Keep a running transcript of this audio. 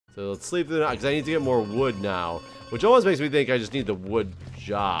So let's sleep through the night, because I need to get more wood now. Which almost makes me think I just need the wood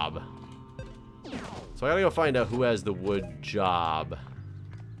job. So I gotta go find out who has the wood job.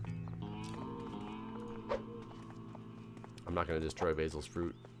 I'm not gonna destroy Basil's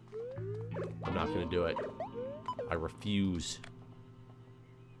fruit. I'm not gonna do it. I refuse.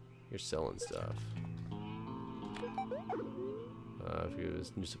 You're selling stuff. If you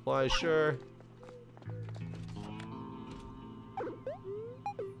use new supplies, sure.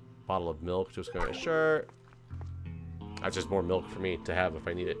 Bottle of milk, just gonna sure. That's just more milk for me to have if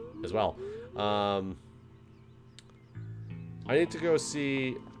I need it as well. I need to go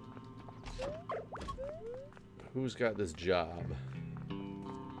see who's got this job.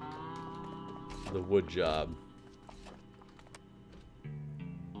 The wood job.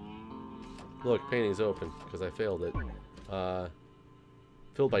 Look, painting's open because I failed it.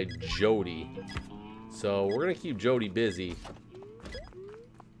 Filled by Jody. So we're gonna keep Jody busy.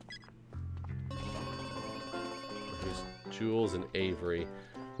 There's Jules and Avery.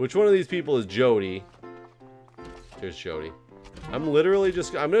 Which one of these people is Jody? There's Jody. I'm literally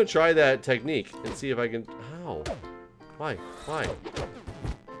just... I'm gonna try that technique and see if I can... How? Why? Why?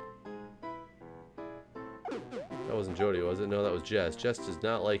 That wasn't Jody, was it? No, that was Jess. Jess does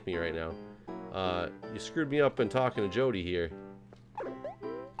not like me right now. You screwed me up in talking to Jody here.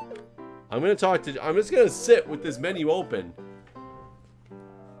 I'm gonna talk to... I'm just gonna sit with this menu open.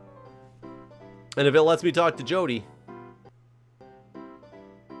 And if it lets me talk to Jody...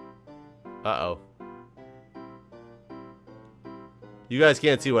 Uh-oh. You guys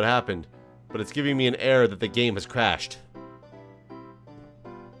can't see what happened, but it's giving me an error that the game has crashed.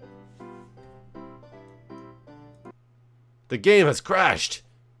 The game has crashed!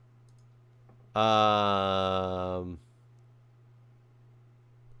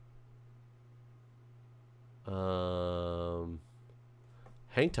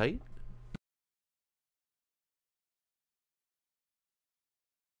 Hang tight.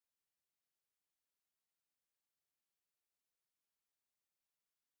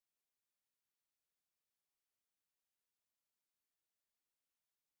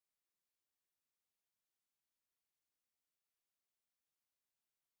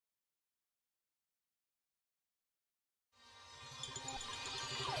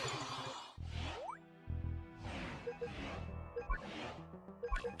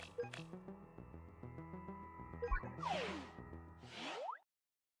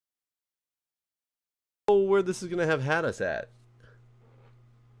 Where this is gonna have had us at.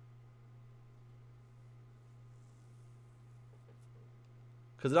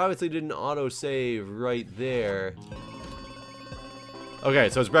 Because it obviously didn't auto-save right there. Okay,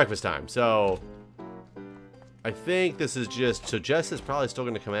 so it's breakfast time. So I think this is just... So Jess is probably still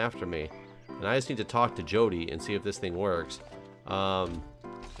gonna come after me. And I just need to talk to Jody and see if this thing works.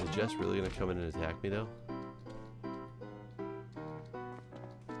 Is Jess really gonna come in and attack me though?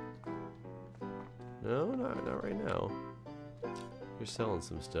 No, not right now. You're selling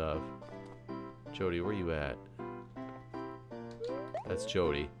some stuff. Jody, where you at? That's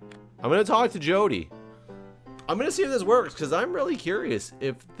Jody. I'm gonna talk to Jody. I'm gonna see if this works, because I'm really curious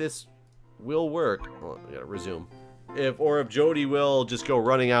if this will work. Well, I gotta resume. Or if Jody will just go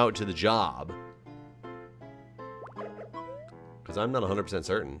running out to the job. Because I'm not 100%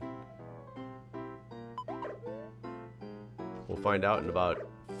 certain. We'll find out in about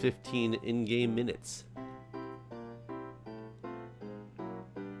 15 in-game minutes.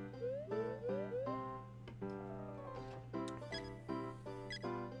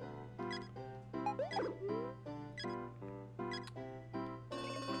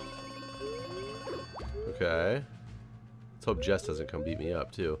 Okay. Let's hope Jess doesn't come beat me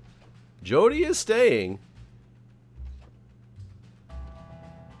up, too. Jody is staying.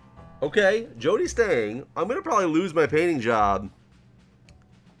 Okay, Jody's staying. I'm gonna probably lose my painting job.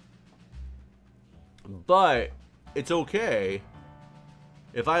 But it's okay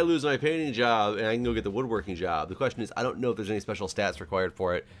if I lose my painting job and I can go get the woodworking job. The question is, I don't know if there's any special stats required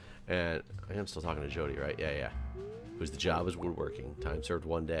for it. And I am still talking to Jody, right? Yeah. Whose the job is woodworking. Time served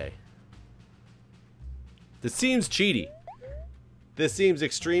 1 day. This seems cheaty. This seems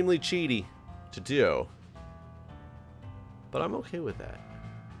extremely cheaty to do. But I'm okay with that.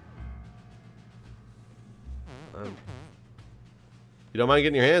 You don't mind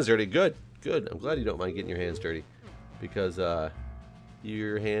getting your hands dirty? Good. Good. I'm glad you don't mind getting your hands dirty. Because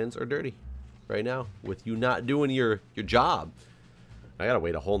your hands are dirty right now with you not doing your job. I gotta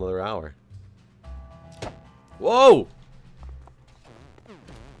wait a whole nother hour. Whoa!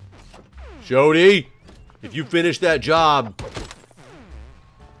 Jody! If you finish that job,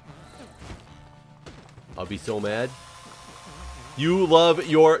 I'll be so mad. You love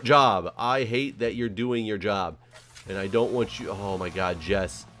your job. I hate that you're doing your job. And I don't want you... Oh, my God,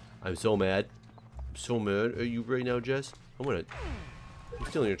 Jess. I'm so mad. I'm so mad. Are you right now, Jess? I'm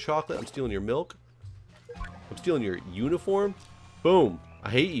stealing your chocolate. I'm stealing your milk. I'm stealing your uniform. Boom. I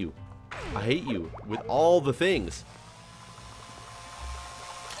hate you. I hate you with all the things.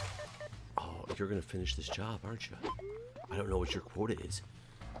 Oh, you're going to finish this job, aren't you? I don't know what your quota is.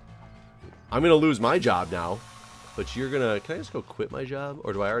 I'm going to lose my job now. But you're going to... Can I just go quit my job?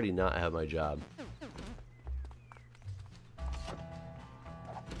 Or do I already not have my job?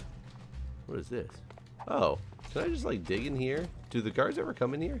 What is this? Oh. Can I just, like, dig in here? Do the guards ever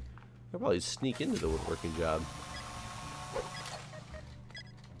come in here? They'll probably sneak into the woodworking job.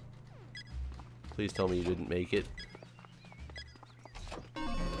 Please tell me you didn't make it.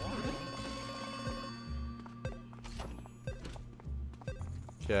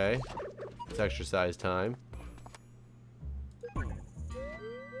 Okay. It's exercise time.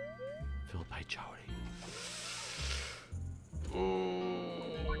 Filled by Jody.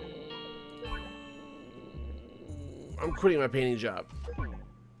 I'm quitting my painting job.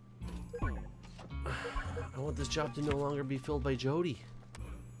 I want this job to no longer be filled by Jody.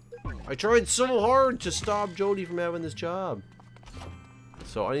 I tried so hard to stop Jody from having this job.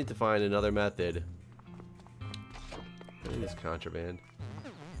 So I need to find another method. I think it's contraband.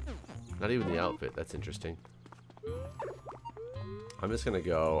 Not even the outfit. That's interesting. I'm just gonna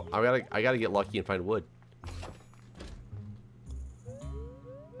go. I gotta get lucky and find wood.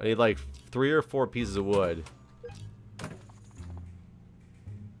 I need like 3 or 4 pieces of wood.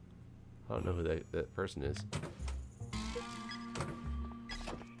 I don't know who that person is.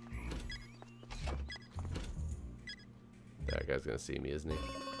 That guy's gonna see me, isn't he?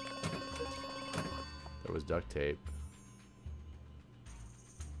 There was duct tape.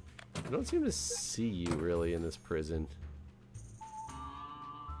 I don't seem to see you really in this prison.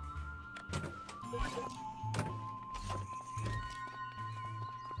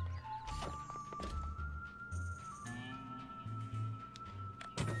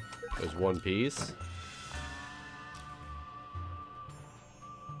 There's 1 piece.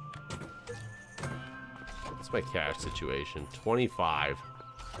 What's my cash situation? 25.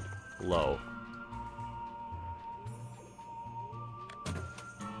 Low.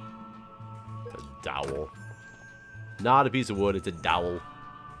 It's a dowel. Not a piece of wood, it's a dowel.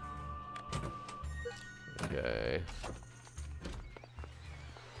 Okay.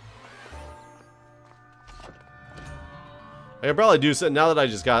 I could probably do something now that I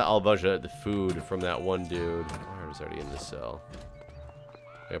just got a bunch of the food from that one dude. I was already in the cell.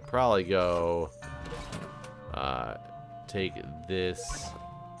 I could probably go take this.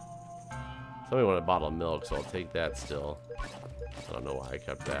 Somebody wanted a bottle of milk, so I'll take that still. I don't know why I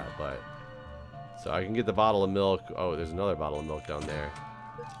kept that, but so I can get the bottle of milk. Oh, there's another bottle of milk down there.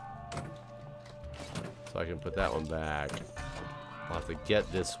 So I can put that one back. I'll have to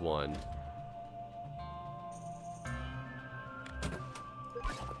get this one.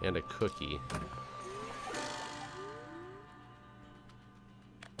 And a cookie.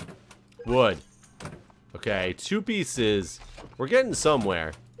 Wood. Okay, 2 pieces. We're getting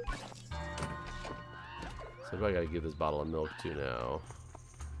somewhere. So who do I gotta give this bottle of milk to now?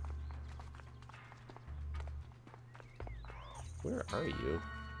 Where are you?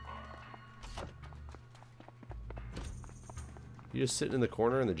 You just sitting in the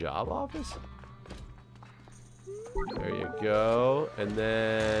corner in the job office? There you go. And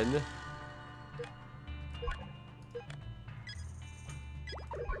then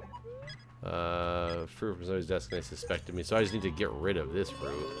fruit from somebody's desk and they suspected me. So I just need to get rid of this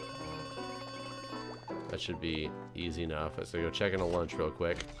fruit. That should be easy enough. So go check in a lunch real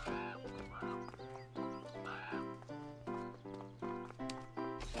quick.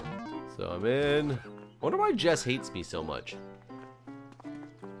 So I'm in. I wonder why Jess hates me so much.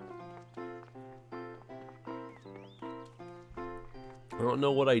 I don't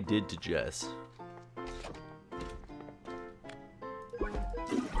know what I did to Jess.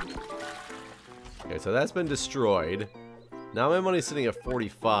 Okay, so that's been destroyed. Now my money's sitting at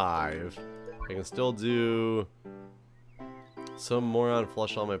 45. I can still do some moron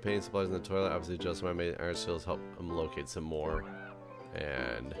flush all my painting supplies in the toilet. Obviously, just my main iron skills help him locate some more.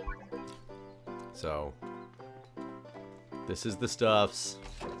 And so this is the stuffs.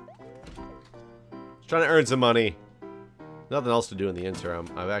 Just trying to earn some money. Nothing else to do in the interim.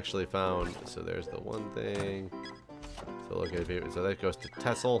 I've actually found, so there's the one thing. So look at it. So that goes to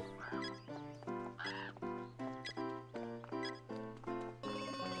Tessel.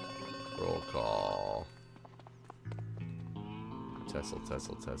 Roll call.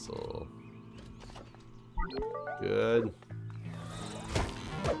 Tessel. Good.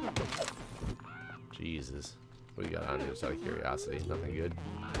 Jesus. What do you got on here just out of curiosity? Nothing good.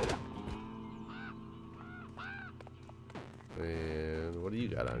 And what do you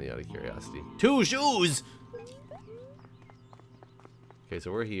got on you out of curiosity? 2 shoes! Okay,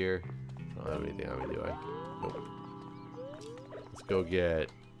 so we're here. I don't have anything on me, do I? Nope. Let's go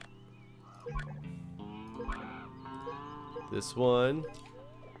get this one.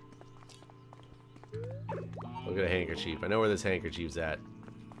 Look at a handkerchief. I know where this handkerchief's at.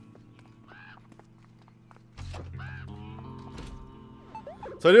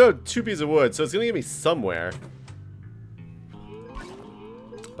 So I do have 2 pieces of wood, so it's gonna get me somewhere.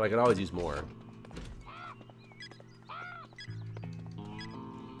 But I could always use more.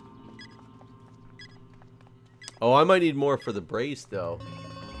 Oh, I might need more for the brace, though.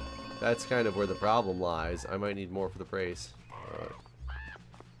 That's kind of where the problem lies. I might need more for the brace.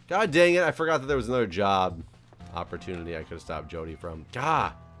 God dang it, I forgot that there was another job opportunity I could have stopped Jody from.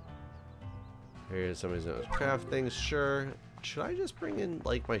 Gah! Here's somebody's gonna craft things, sure. Should I just bring in,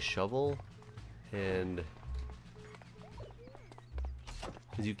 like, my shovel? And...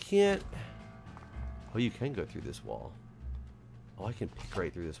 because you can't... oh, you can go through this wall. Oh, I can pick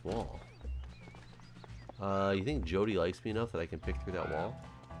right through this wall. You think Jody likes me enough that I can pick through that wall?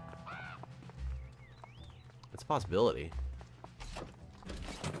 It's a possibility.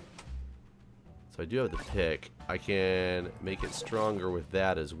 So I do have the pick. I can make it stronger with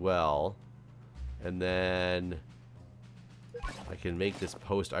that as well. And then I can make this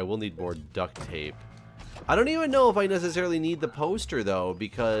post. I will need more duct tape. I don't even know if I necessarily need the poster though,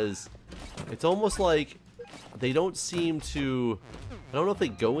 because it's almost like they don't seem to... I don't know if they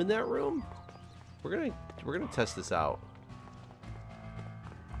go in that room. We're gonna test this out.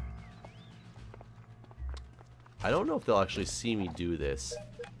 I don't know if they'll actually see me do this.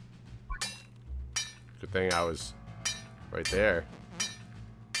 Good thing I was right there.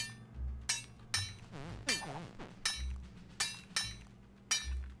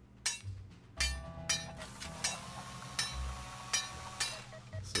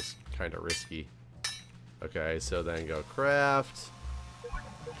 This is kind of risky. Okay, so then go craft.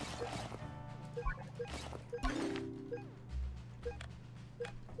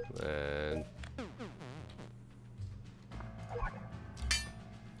 And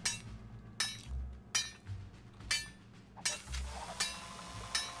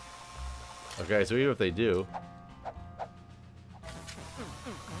okay, so even if they do,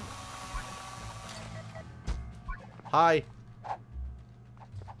 hi.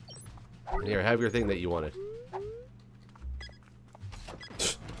 And here, have your thing that you wanted.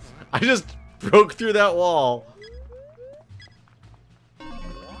 I just broke through that wall.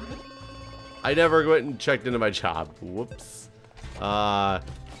 I never went and checked into my job. Whoops. So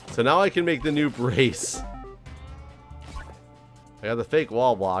now I can make the new brace. I got the fake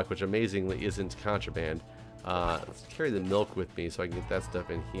wall block, which amazingly isn't contraband. Let's carry the milk with me so I can get that stuff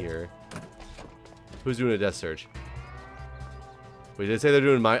in here. Who's doing a death search? Wait, did they say they're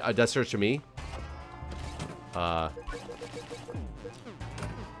doing a death search to me? Come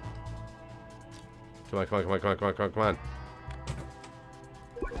on, come on, come on, come on, come on, come on, come on.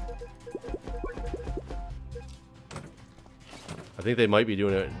 I think they might be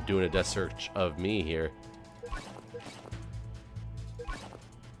doing a death search of me here.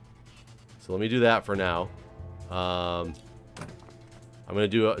 So let me do that for now. I'm gonna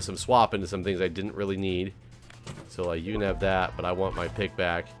do some swap into some things I didn't really need. So like you can have that, but I want my pick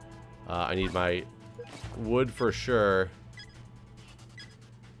back. I need my wood for sure.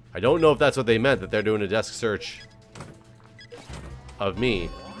 I don't know if that's what they meant, that they're doing a desk search of me.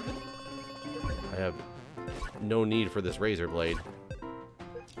 I have no need for this razor blade.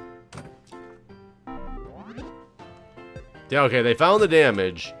 Yeah, okay, they found the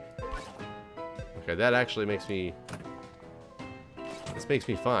damage. Okay, that actually makes me... this makes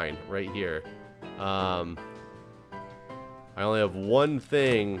me fine right here. I only have one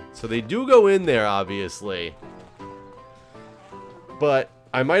thing. So they do go in there, obviously. But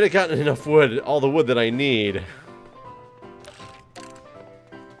I might have gotten enough wood, all the wood that I need.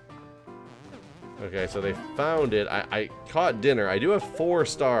 Okay, so they found it. I caught dinner. I do have 4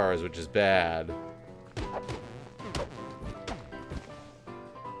 stars, which is bad.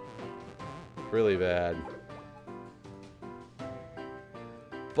 Really bad.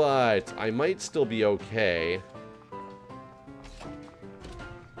 But I might still be okay.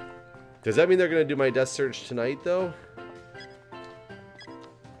 Does that mean they're going to do my death search tonight, though?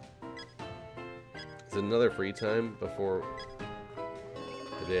 Is it another free time before...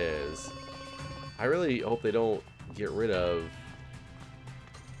 it is. I really hope they don't get rid of...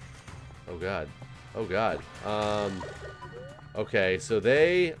 oh god. Oh god. Okay, so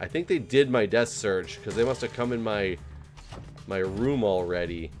I think they did my desk search, because they must have come in my room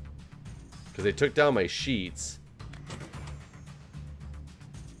already. Because they took down my sheets.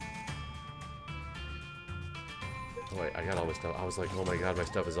 Oh wait, I got all my stuff. I was like, oh my god, my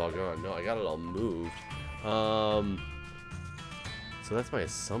stuff is all gone. No, I got it all moved. So that's my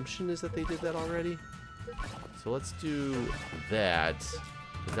assumption, is that they did that already. So let's do that.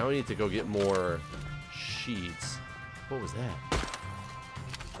 Because now we need to go get more sheets. What was that?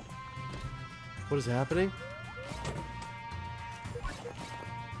 What is happening?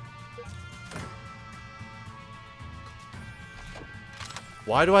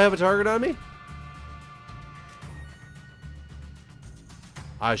 Why do I have a target on me?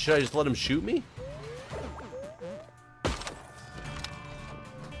 Should I just let him shoot me?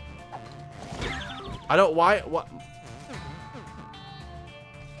 I don't... What?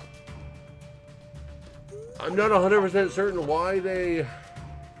 I'm not 100% certain why they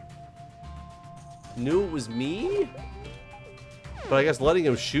knew it was me. But I guess letting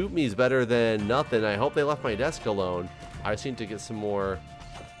him shoot me is better than nothing. I hope they left my desk alone. I just need to get some more...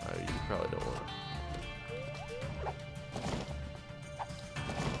 you probably don't want to...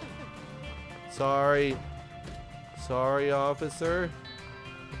 Sorry. Sorry, officer.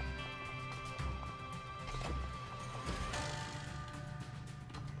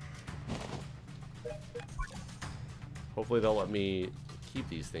 Hopefully they'll let me keep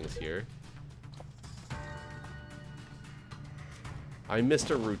these things here. I missed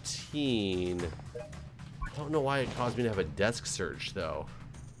a routine. I don't know why it caused me to have a desk search, though.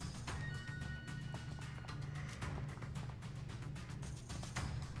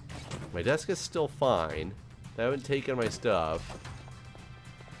 My desk is still fine. They haven't taken my stuff.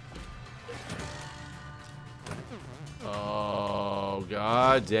 Oh,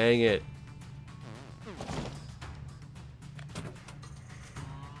 god dang it.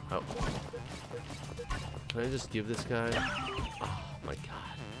 Oh. Can I just give this guy? Oh my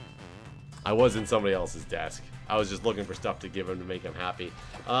god. I was in somebody else's desk. I was just looking for stuff to give him to make him happy.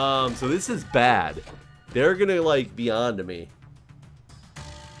 So this is bad. They're gonna, like, be on to me.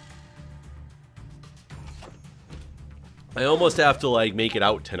 I almost have to, like, make it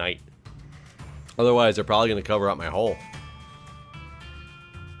out tonight. Otherwise, they're probably gonna cover up my hole.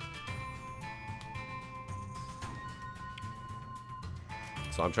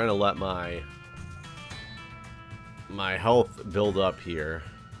 So I'm trying to let my health build up here.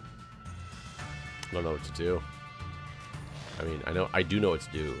 I don't know what to do. I mean, I do know what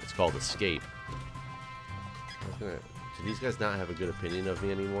to do. It's called escape. Do these guys not have a good opinion of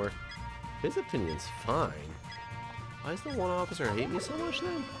me anymore? His opinion's fine. Why does the one officer hate me so much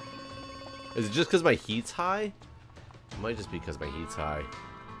then? Is it just because my heat's high? It might just be because my heat's high.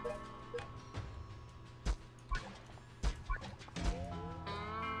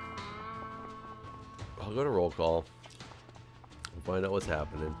 I'll go to roll call and find out what's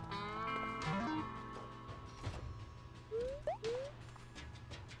happening.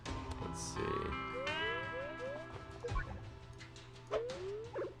 Let's see.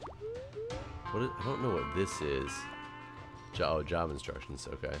 I don't know what this is. Oh, job instructions.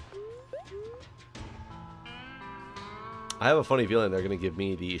 Okay. I have a funny feeling they're going to give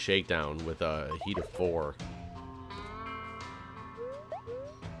me the shakedown with a heat of 4.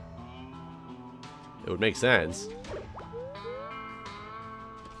 It would make sense.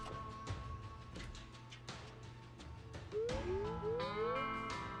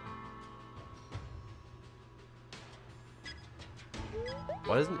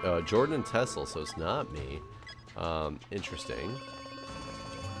 Why isn't Jordan and Tessel? So it's not me. Interesting.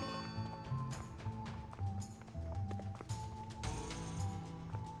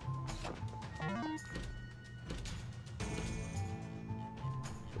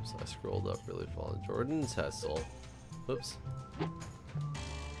 Oops, I scrolled up really far. Jordan and Tessel. Oops.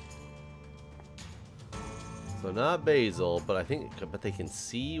 So not Basil, but but they can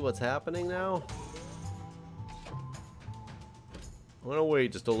see what's happening now. I'm gonna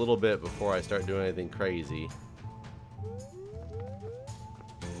wait just a little bit before I start doing anything crazy.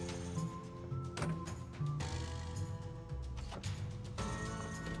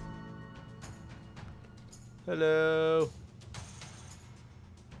 Hello.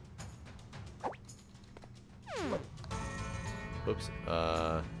 Oops.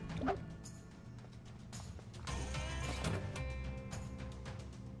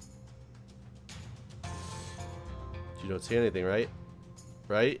 You don't see anything, right?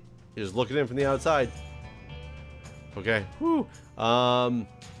 Right? You're just looking in from the outside. Okay. Whew. I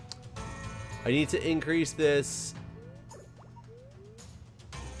need to increase this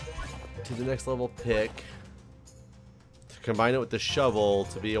to the next level pick to combine it with the shovel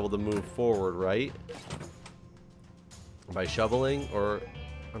to be able to move forward, right? By shoveling, or...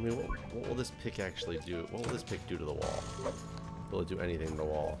 I mean, what will this pick actually do? What will this pick do to the wall? Will it do anything to the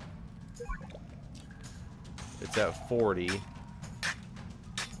wall? It's at 40.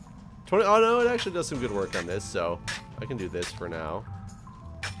 20. Oh no, it actually does some good work on this, so I can do this for now.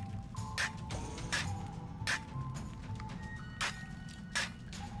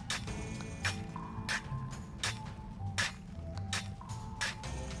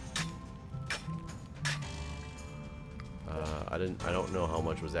 I don't know how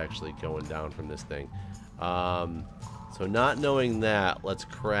much was actually going down from this thing. So not knowing that, let's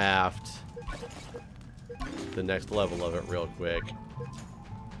craft the next level of it real quick.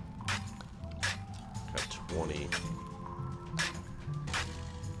 Got 20.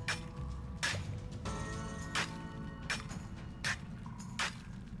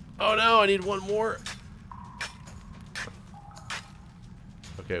 Oh no, I need one more.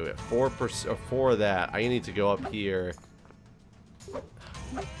 Okay, we have 4% or 4 of that. I need to go up here.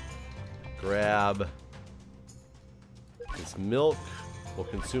 Grab this milk. We'll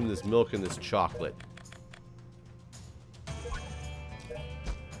consume this milk and this chocolate.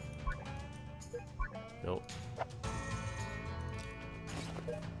 Nope.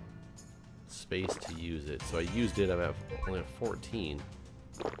 Space to use it. So I used it. I'm at only at 14.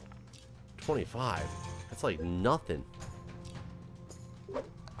 25. That's like nothing.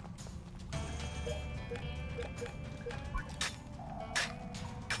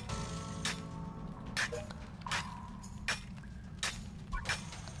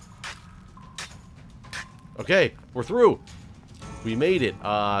 Okay, we're through. We made it.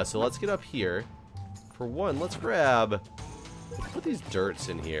 So let's get up here. For one, let's put these dirts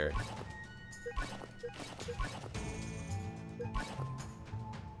in here.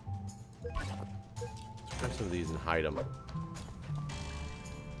 Let's grab some of these and hide them.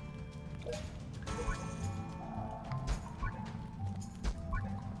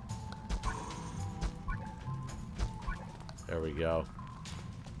 There we go.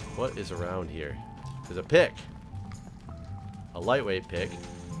 What is around here? There's a pick. A lightweight pick.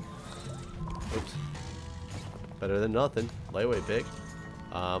 Oops. Better than nothing. Lightweight pick.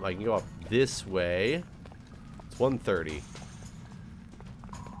 I can go up this way. It's 130.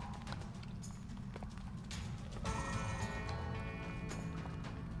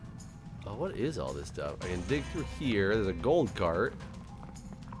 Oh, what is all this stuff? I can dig through here. There's a gold cart.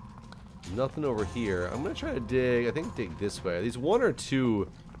 Nothing over here. I'm going to try to dig. I think dig this way. Are these 1 or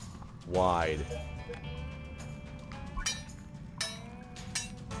 2 wide?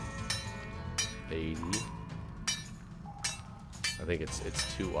 80. I think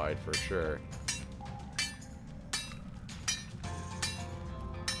it's too wide for sure.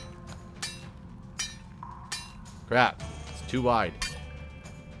 Crap. It's too wide.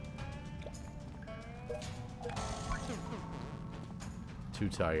 Too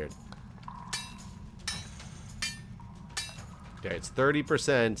tired. Okay, it's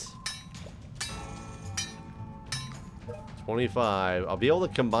 30%. 25. I'll be able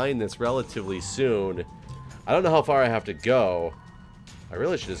to combine this relatively soon. I don't know how far I have to go. I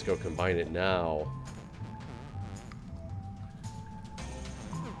really should just go combine it now.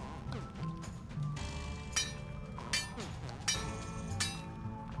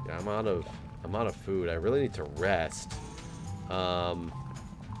 Yeah, I'm out of food. I really need to rest. I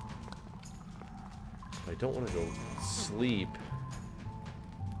don't want to go sleep.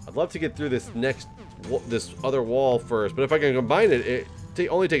 I'd love to get through this other wall first, but if I can combine it, it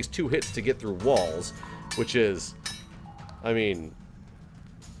only takes 2 hits to get through walls, which is, I mean,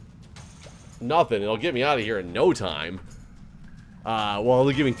 nothing. It'll get me out of here in no time. Well,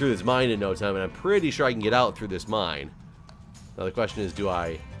 it'll get me through this mine in no time, and I'm pretty sure I can get out through this mine. Now the question is, do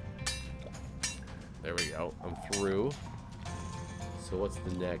I... There we go. I'm through. So what's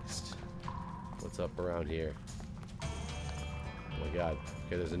the next? What's up around here? Oh my god.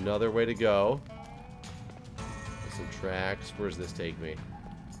 Okay, there's another way to go. There's some tracks. Where does this take me?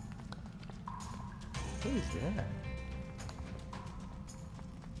 What is that?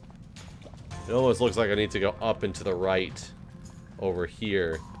 It almost looks like I need to go up and to the right over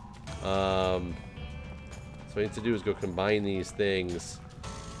here. So what I need to do is go combine these things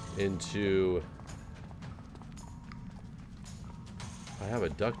into... I have a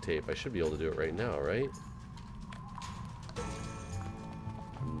duct tape. I should be able to do it right now, right?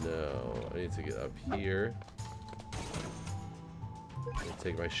 No. I need to get up here.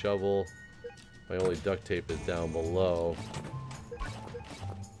 Take my shovel. My only duct tape is down below.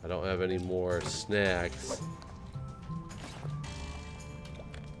 I don't have any more snacks.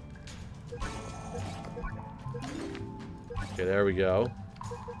 Okay, there we go.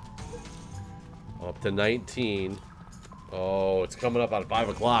 Up to 19. Oh, it's coming up on 5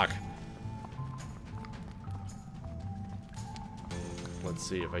 o'clock. Let's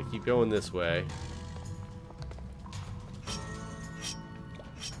see if I keep going this way.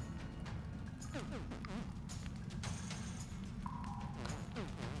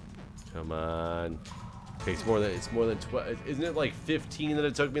 Come on. Takes more than, it's more than 12. Isn't it like 15 that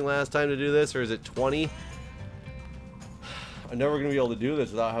it took me last time to do this, or is it 20? I'm never gonna be able to do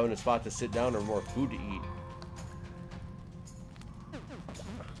this without having a spot to sit down or more food to eat.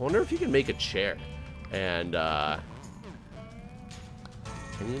 I wonder if you can make a chair. And can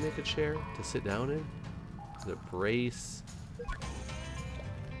you make a chair to sit down in? The brace.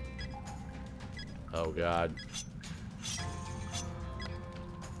 Oh god.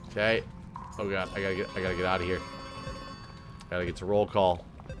 Okay. Oh god, I gotta get out of here. Gotta get to roll call.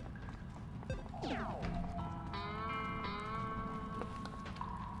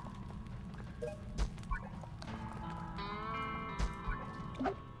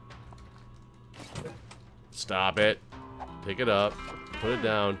 Stop it. Pick it up. Put it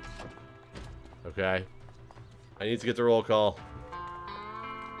down. Okay. I need to get the roll call.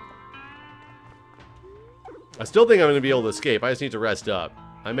 I still think I'm going to be able to escape. I just need to rest up.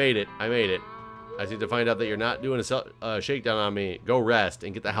 I made it. I made it. I just need to find out that you're not doing a shakedown on me. Go rest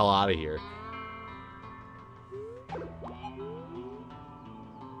and get the hell out of here.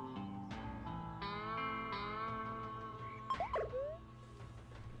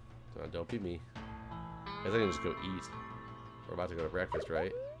 Oh, don't be me. I guess I can just go eat. We're about to go to breakfast,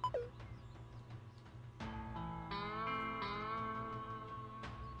 right?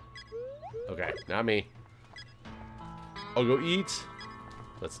 Okay, not me. I'll go eat.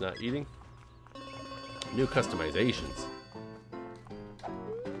 That's not eating. New customizations.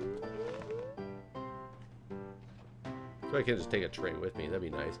 So I can just take a tray with me. That'd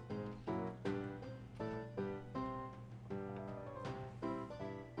be nice.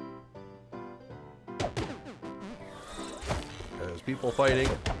 There's people fighting,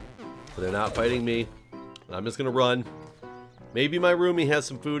 but they're not fighting me. I'm just gonna run. Maybe my roomie has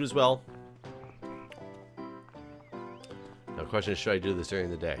some food as well. Now the question is, should I do this during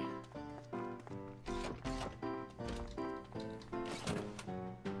the day?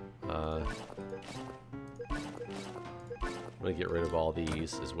 I'm gonna get rid of all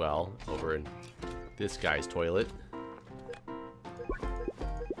these as well over in this guy's toilet.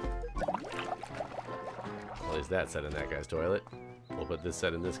 Well, is that set in that guy's toilet? We'll put this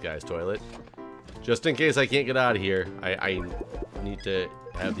set in this guy's toilet. Just in case I can't get out of here, I need to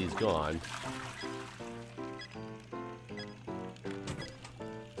have these gone.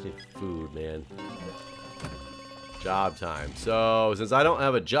 Need food, man. Job time. So, since I don't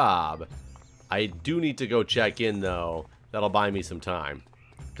have a job, I do need to go check in, though. That'll buy me some time.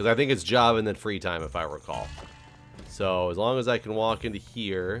 Because I think it's job and then free time, if I recall. So, as long as I can walk into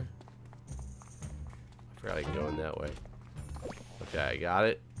here... I forgot I can go in that way. Okay, I got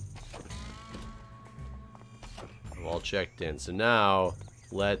it. I'm all checked in. So now,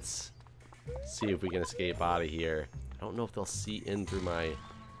 let's see if we can escape out of here. I don't know if they'll see in through my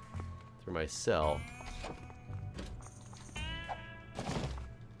cell.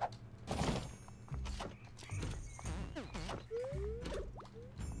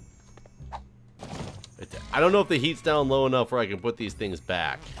 I don't know if the heat's down low enough where I can put these things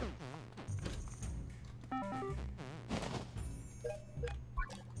back.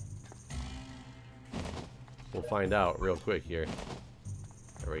 We'll find out real quick here.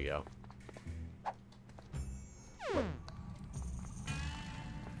 There we go.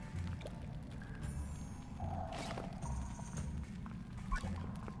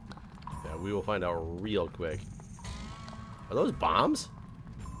 Yeah, we will find out real quick. Are those bombs?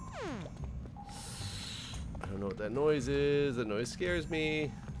 I don't know what that noise is. That noise scares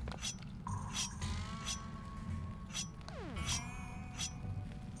me.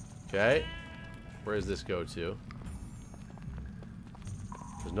 Okay. Where does this go to?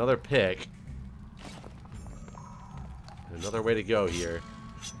 There's another pick. Another way to go here.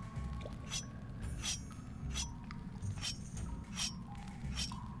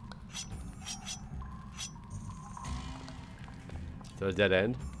 Is that a dead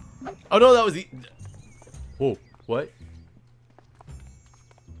end? Oh no, that was the... Whoa, what?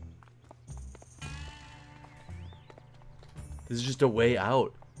 This is just a way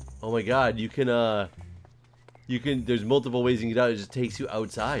out. Oh my god, you can, there's multiple ways you can get out. It just takes you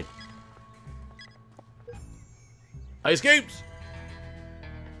outside. I escaped!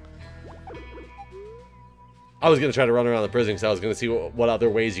 I was going to try to run around the prison because I was going to see what other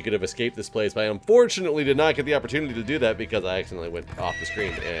ways you could have escaped this place, but I unfortunately did not get the opportunity to do that because I accidentally went off the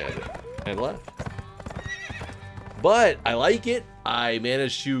screen and left. But I like it. I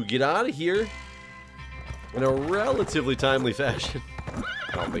managed to get out of here in a relatively timely fashion.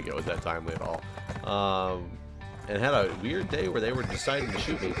 I don't think it was that timely at all. And had a weird day where they were deciding to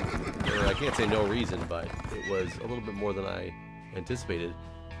shoot me. Or I can't say no reason, but it was a little bit more than I anticipated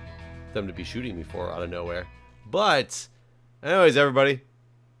them to be shooting me for out of nowhere. But, anyways, everybody,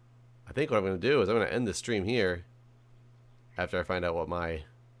 I think what I'm going to do is I'm going to end the stream here after I find out what my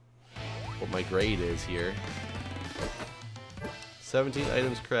grade is here. 17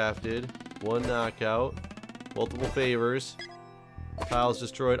 items crafted, 1 knockout, multiple favors, tiles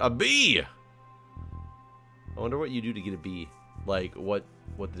destroyed, a B! I wonder what you do to get a B. Like, what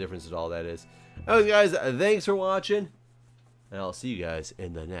the difference in all that is. Anyways, guys, thanks for watching, and I'll see you guys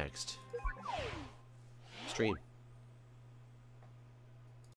in the next stream.